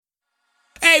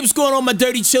what's going on, my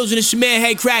dirty children? It's your man,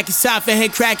 Headkrack. It's time for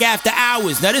Headkrack After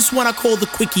Hours. Now, this one I call the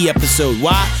Quickie episode.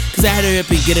 Why? Because I had to hurry up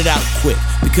and get it out quick.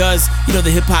 Because, you know,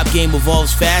 the hip-hop game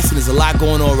evolves fast and there's a lot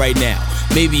going on right now.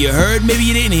 Maybe you heard, maybe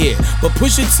you didn't hear. But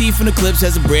Pusha T from the Clips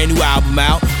has a brand new album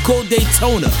out called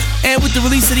Daytona. And with the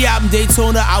release of the album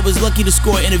Daytona, I was lucky to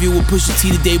score an interview with Pusha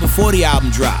T the day before the album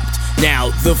dropped.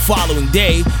 Now, the following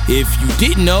day, if you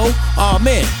didn't know, oh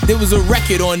man, there was a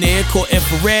record on there called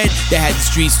Infrared that had the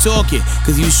streets talking,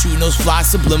 because he was shooting those fly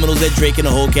subliminals at Drake and the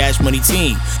whole Cash Money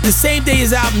team. The same day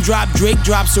his album dropped, Drake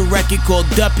drops a record called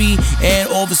Duppy, and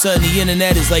all of a sudden the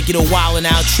internet is like, you know, wilding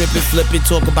out, tripping, flipping,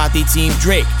 talk about their team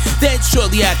Drake. Then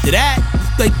shortly after that,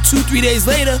 like 2-3 days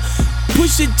later,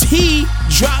 Pusha T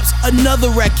drops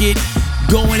another record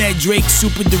going at Drake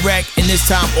super direct, and this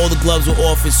time all the gloves were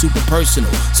off and super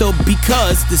personal. So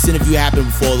because this interview happened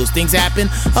before all those things happened,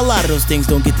 a lot of those things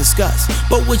don't get discussed.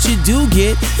 But what you do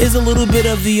get is a little bit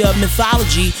of the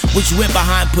mythology which went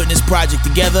behind putting this project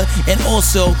together, and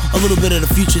also a little bit of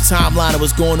the future timeline of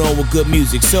what's going on with good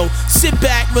music. So sit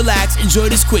back, relax, enjoy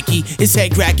this quickie. It's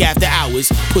Headkrack After Hours.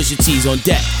 Pusha T's on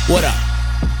deck. What up?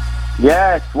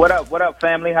 Yes, what up,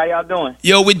 family? How y'all doing?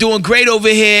 Yo, we're doing great over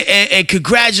here, and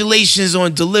congratulations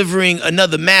on delivering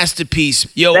another masterpiece.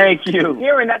 Yo, thank you.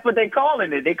 Hearing that's what they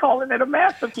calling it. They calling it a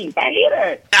masterpiece. I hear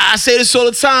that. I say this all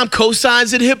the time.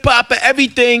 Cosigns in hip hop are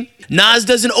everything. Nas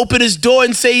doesn't open his door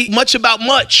and say much about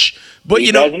much. But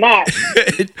you know, does not.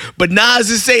 But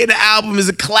Nas is saying the album is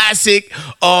a classic.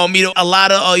 You know, a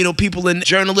lot of people in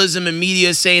journalism and media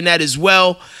are saying that as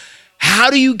well. How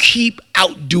do you keep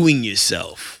outdoing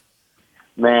yourself?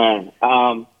 Man,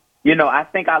 I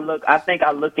think I look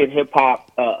at hip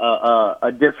hop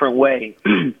a different way.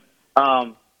 When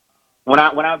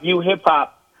I view hip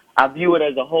hop, I view it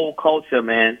as a whole culture,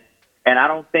 man. And I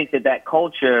don't think that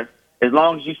culture, as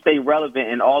long as you stay relevant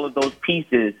in all of those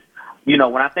pieces, you know,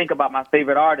 when I think about my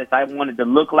favorite artists, I wanted to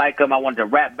look like them, I wanted to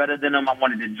rap better than them, I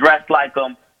wanted to dress like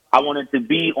them, I wanted to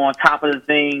be on top of the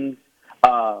things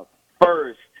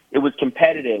first. It was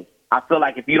competitive. I feel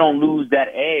like if you don't lose that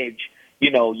edge, you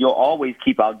know, you'll always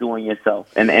keep outdoing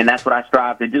yourself. And that's what I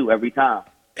strive to do every time.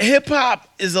 Hip-hop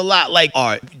is a lot like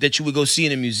art that you would go see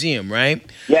in a museum, right?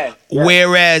 Yes.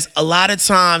 Whereas a lot of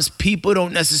times people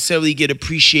don't necessarily get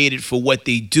appreciated for what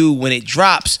they do when it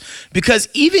drops. Because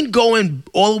even going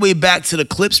all the way back to the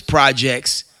Clips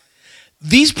projects,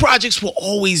 these projects were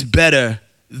always better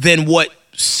than what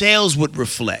sales would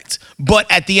reflect.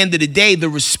 But at the end of the day, the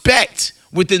respect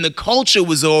within the culture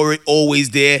was always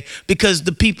there because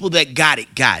the people that got it.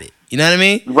 You know what I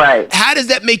mean? Right. How does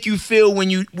that make you feel when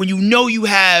you know you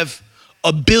have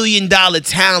 $1 billion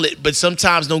talent, but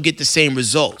sometimes don't get the same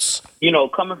results? You know,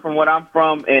 coming from what I'm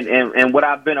from and what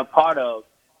I've been a part of,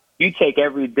 you take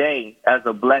every day as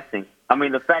a blessing. I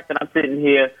mean, the fact that I'm sitting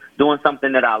here doing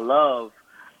something that I love,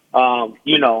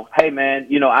 you know, hey man,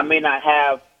 you know, I may not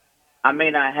have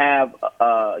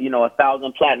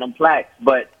 1,000 platinum plaques,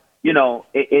 but you know,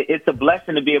 it's a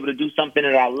blessing to be able to do something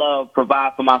that I love,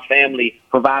 provide for my family,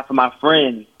 provide for my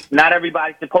friends. Not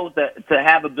everybody's supposed to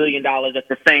have $1 billion at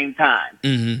the same time,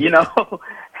 you know,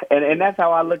 and that's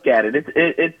how I look at it.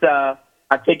 It's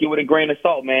I take it with a grain of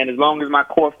salt, man. As long as my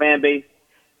core fan base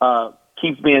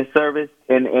keeps me in service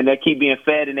and they keep being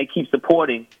fed and they keep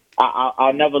supporting,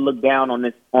 I'll never look down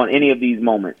on any of these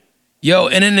moments. Yo,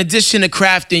 and in addition to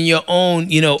crafting your own,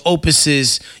 you know,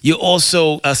 opuses, you're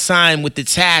also assigned with the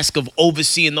task of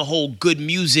overseeing the whole Good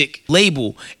Music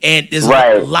label. And there's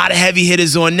a lot of heavy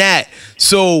hitters on that.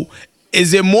 So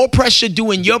is there more pressure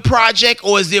doing your project,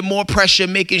 or is there more pressure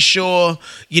making sure,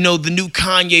 you know, the new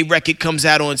Kanye record comes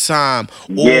out on time?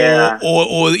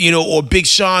 Or Big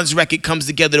Sean's record comes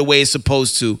together the way it's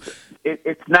supposed to?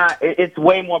 It's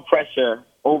way more pressure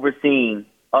overseeing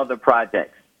other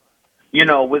projects. You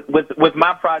know, with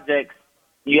my projects,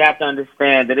 you have to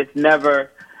understand that it's never,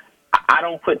 I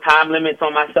don't put time limits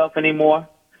on myself anymore.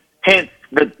 Hence,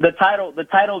 the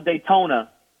title Daytona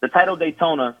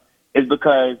is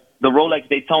because the Rolex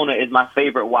Daytona is my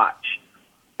favorite watch.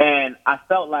 And I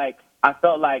felt like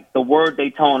the word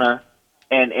Daytona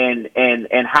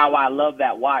and how I love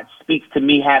that watch speaks to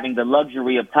me having the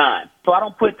luxury of time. So I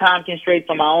don't put time constraints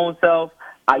on my own self.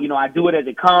 I do it as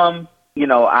it comes.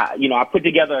 I put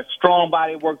together a strong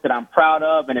body of work that I'm proud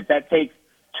of, and if that takes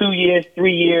 2 years,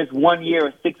 3 years, 1 year,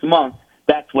 or 6 months,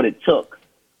 that's what it took.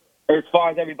 As far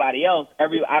as everybody else,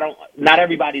 not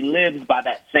everybody lives by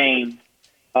that same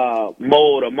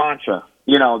mode or mantra.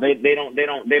 You know, they don't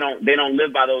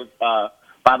live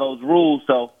by those rules.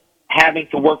 So having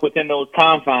to work within those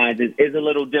confines is a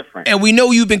little different. And we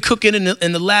know you've been cooking in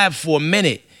the lab for a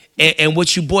minute. and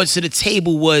what you brought to the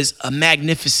table was a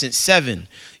magnificent 7.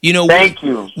 You know, Thank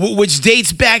you. Which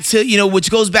dates back to,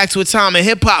 which goes back to a time in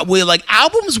hip hop where like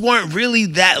albums weren't really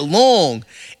that long.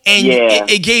 And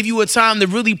it gave you a time to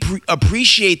really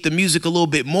appreciate the music a little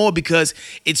bit more because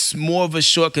it's more of a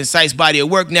short, concise body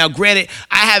of work. Now, granted,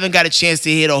 I haven't got a chance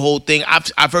to hear the whole thing.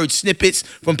 I've heard snippets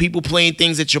from people playing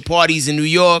things at your parties in New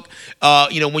York,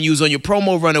 when you was on your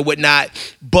promo run or whatnot.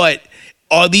 But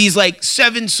are these like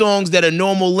 7 songs that are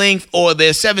normal length, or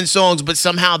they're 7 songs, but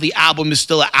somehow the album is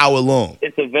still an hour long?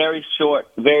 It's a very short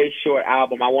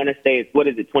album. I want to say it's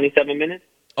 27 minutes?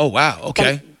 Oh, wow.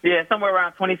 Okay. Yeah, somewhere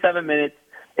around 27 minutes.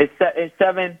 It's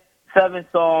seven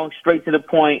songs straight to the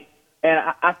point. And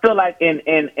I feel like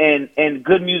in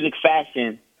good music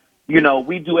fashion,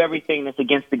 we do everything that's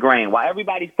against the grain. While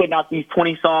everybody's putting out these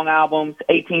 20-song albums,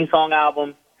 18-song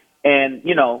albums, and,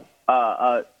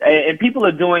 and people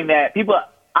are doing that.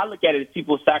 I look at it as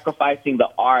people sacrificing the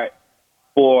art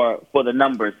for the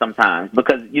numbers sometimes,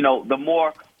 because the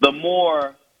more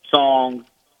songs,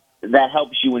 that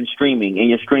helps you in streaming and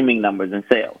your streaming numbers and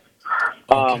sales.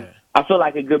 Okay. I feel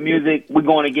like a good music, we're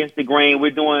going against the grain.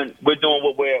 We're doing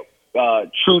what we're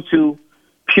true to,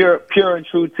 pure and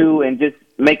true to, and just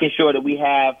making sure that we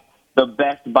have the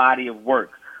best body of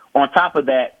work. On top of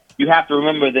that, you have to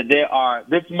remember that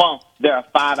this month there are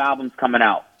 5 albums coming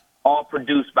out, all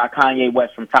produced by Kanye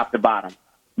West from top to bottom,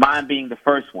 mine being the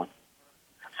first one.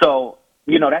 So,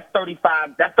 that's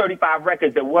 35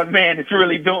 records that one man is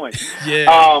really doing.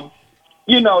 Yeah.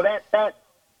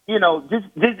 Just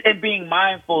it being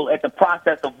mindful at the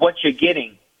process of what you're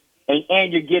getting,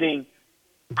 and you're getting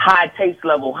high taste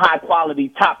level, high quality,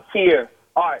 top tier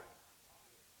art.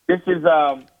 This is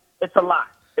it's a lot.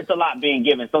 It's a lot being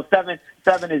given. So seven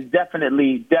is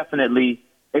definitely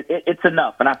it's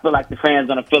enough, and I feel like the fans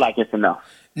gonna feel like it's enough.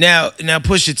 Now,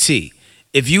 Pusha T,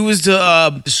 if you was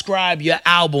to describe your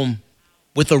album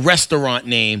with a restaurant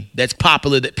name that's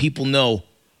popular that people know,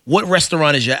 what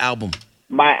restaurant is your album?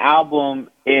 My album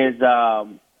is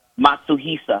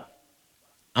Matsuhisa.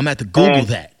 I'm at to Google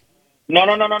that.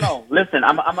 No. Listen,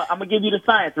 I'm gonna give you the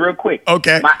science real quick.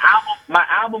 Okay. My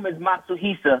album is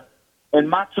Matsuhisa,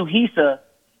 and Matsuhisa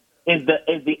is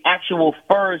the actual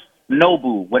first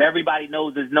Nobu. What everybody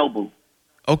knows is Nobu.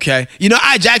 Okay.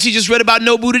 I actually just read about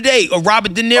Nobu today. Or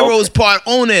Robert De Niro is part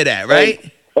owner of that, right?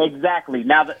 Exactly.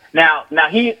 Now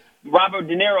Robert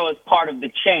De Niro is part of the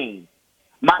chain.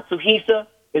 Matsuhisa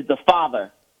is the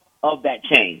father of that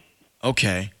chain.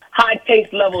 Okay. High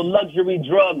taste level luxury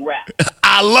drug rap.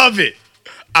 I love it.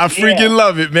 I freaking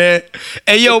love it, man.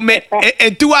 And yo, man,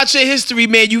 and throughout your history,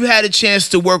 man, you had a chance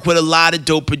to work with a lot of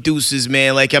dope producers,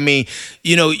 man. Like, I mean,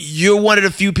 you're one of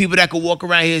the few people that could walk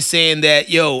around here saying that,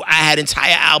 I had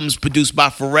entire albums produced by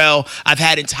Pharrell. I've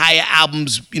had entire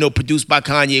albums, produced by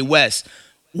Kanye West.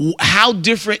 How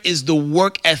different is the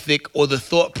work ethic or the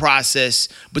thought process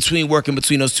between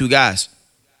those two guys?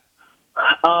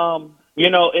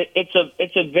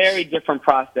 It's a very different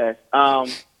process.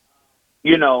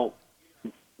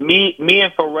 Me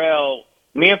and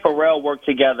Pharrell work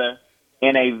together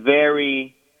in a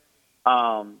very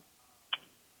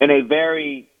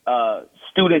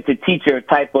student to teacher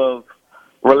type of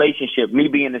relationship. Me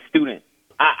being a student,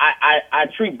 I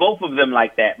treat both of them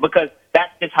like that because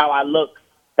that's just how I look.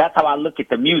 That's how I look at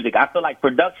the music. I feel like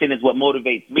production is what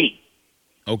motivates me.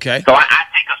 Okay. So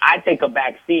I take a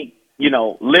back seat.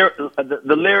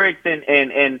 The lyrics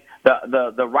and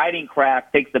the writing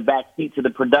craft takes the back seat to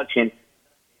the production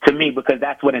to me because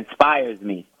that's what inspires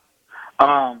me.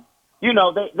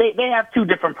 They have 2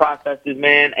 different processes,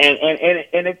 man,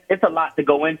 and it's a lot to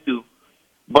go into.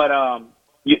 But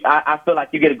I feel like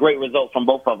you get a great result from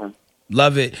both of them.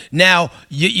 Love it. Now,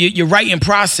 your writing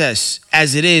process,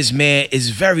 as it is, man,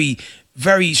 is very,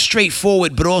 very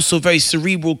straightforward, but also very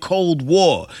cerebral, Cold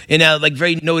War. And like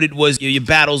very noted was your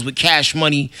battles with Cash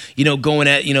Money, going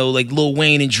at, like Lil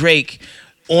Wayne and Drake.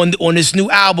 On this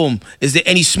new album, is there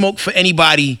any smoke for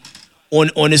anybody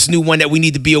on this new one that we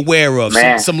need to be aware of?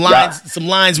 Man, some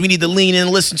lines we need to lean in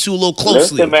and listen to a little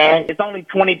closely. Listen, man, it's only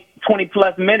 20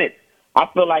 plus minutes. I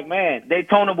feel like, man,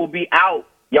 Daytona will be out.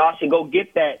 Y'all should go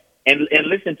get that and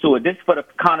listen to it. This is for the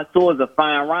connoisseurs of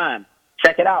fine rhyme.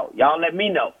 Check it out. Y'all let me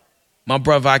know. My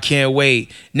brother, I can't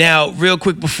wait. Now, real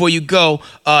quick before you go,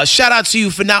 shout out to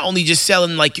you for not only just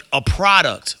selling like a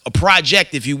project,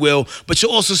 if you will, but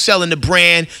you're also selling the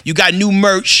brand. You got new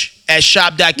merch at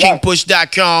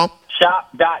shop.kingpush.com.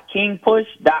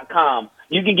 Shop.kingpush.com.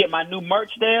 You can get my new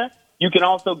merch there. You can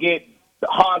also get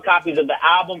hard copies of the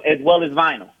album as well as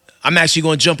vinyl. I'm actually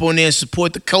going to jump on there and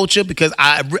support the culture because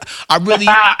I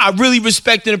really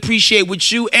respect and appreciate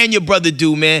what you and your brother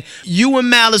do, man. You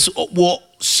and Malice will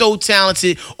so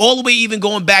talented. All the way even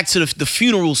going back to the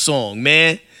funeral song,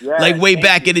 man. Yes, like way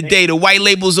back in the day, the white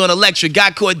labels on Electric,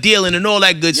 got caught dealing and all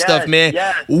that good stuff, man.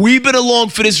 Yes. We've been along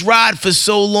for this ride for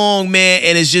so long, man,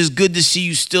 and it's just good to see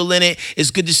you still in it. It's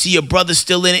good to see your brother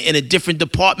still in it in a different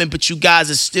department, but you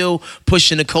guys are still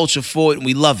pushing the culture forward, and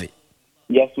we love it.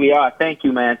 Yes, we are. Thank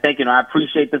you, man. Thank you. I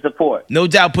appreciate the support. No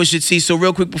doubt, Pusha T. So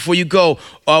real quick before you go,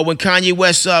 when Kanye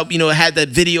West, had that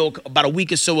video about a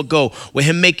week or so ago with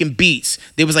him making beats,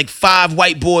 there was like 5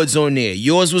 whiteboards on there.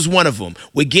 Yours was one of them.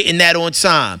 We're getting that on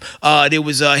time. There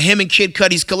was him and Kid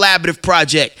Cudi's collaborative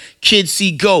project, Kids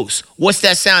See Ghosts. What's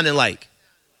that sounding like?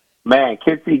 Man,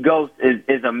 Kids See Ghosts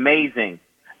is amazing.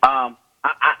 I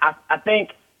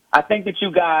think that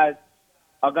you guys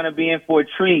are gonna be in for a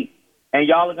treat. And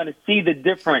y'all are going to see the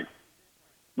difference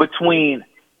between,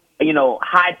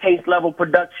 high-pace level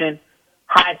production,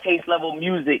 high-pace level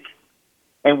music,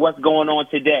 and what's going on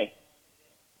today.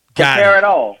 Compare it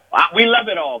all. We love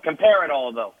it all. Compare it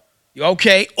all, though.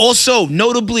 Okay. Also,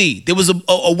 notably, there was a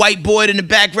whiteboard in the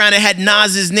background that had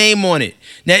Nas's name on it.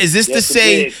 Now, is this to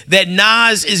say that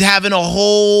Nas is having a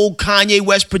whole Kanye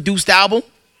West-produced album?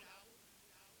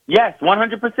 Yes,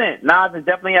 100%. Nas is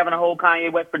definitely having a whole Kanye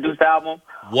West produced album.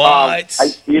 What?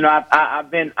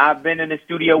 I've been in the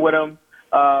studio with him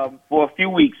for a few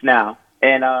weeks now,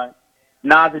 and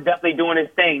Nas is definitely doing his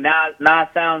thing. Nas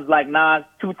sounds like Nas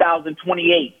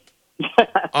 2028.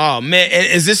 Oh man, and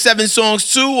is this 7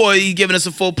 songs too, or are you giving us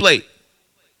a full plate?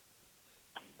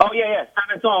 Oh yeah,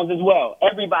 7 songs as well.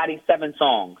 Everybody 7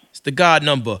 songs. It's the God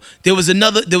number. There was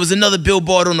another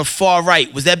billboard on the far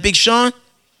right. Was that Big Sean?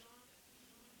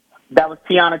 That was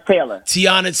Tiana Taylor.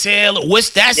 Tiana Taylor. What's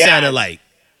that sounding like?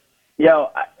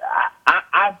 Yo,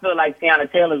 I feel like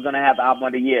Tiana Taylor's going to have the album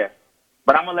of the year.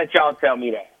 But I'm going to let y'all tell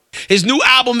me that. His new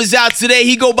album is out today.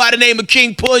 He go by the name of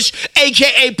King Push,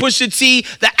 a.k.a. Pusha T.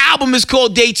 The album is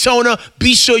called Daytona.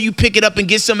 Be sure you pick it up and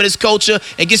get some of this culture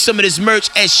and get some of this merch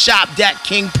at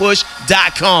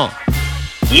shop.kingpush.com.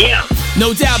 Yeah.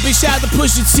 No doubt. Big shout out to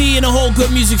Pusha T and the whole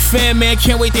Good Music fam, man.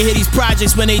 Can't wait to hear these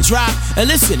projects when they drop. And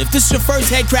listen, if this is your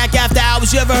first Headkrack After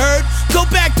Hours you ever heard, go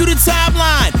back through the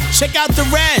timeline. Check out the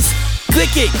rest.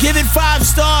 Click it, give it 5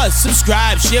 stars,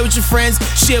 subscribe, share with your friends,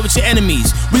 share with your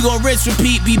enemies. We gonna rinse,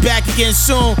 repeat, be back again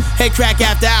soon. Headkrack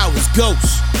After Hours,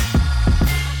 Ghost.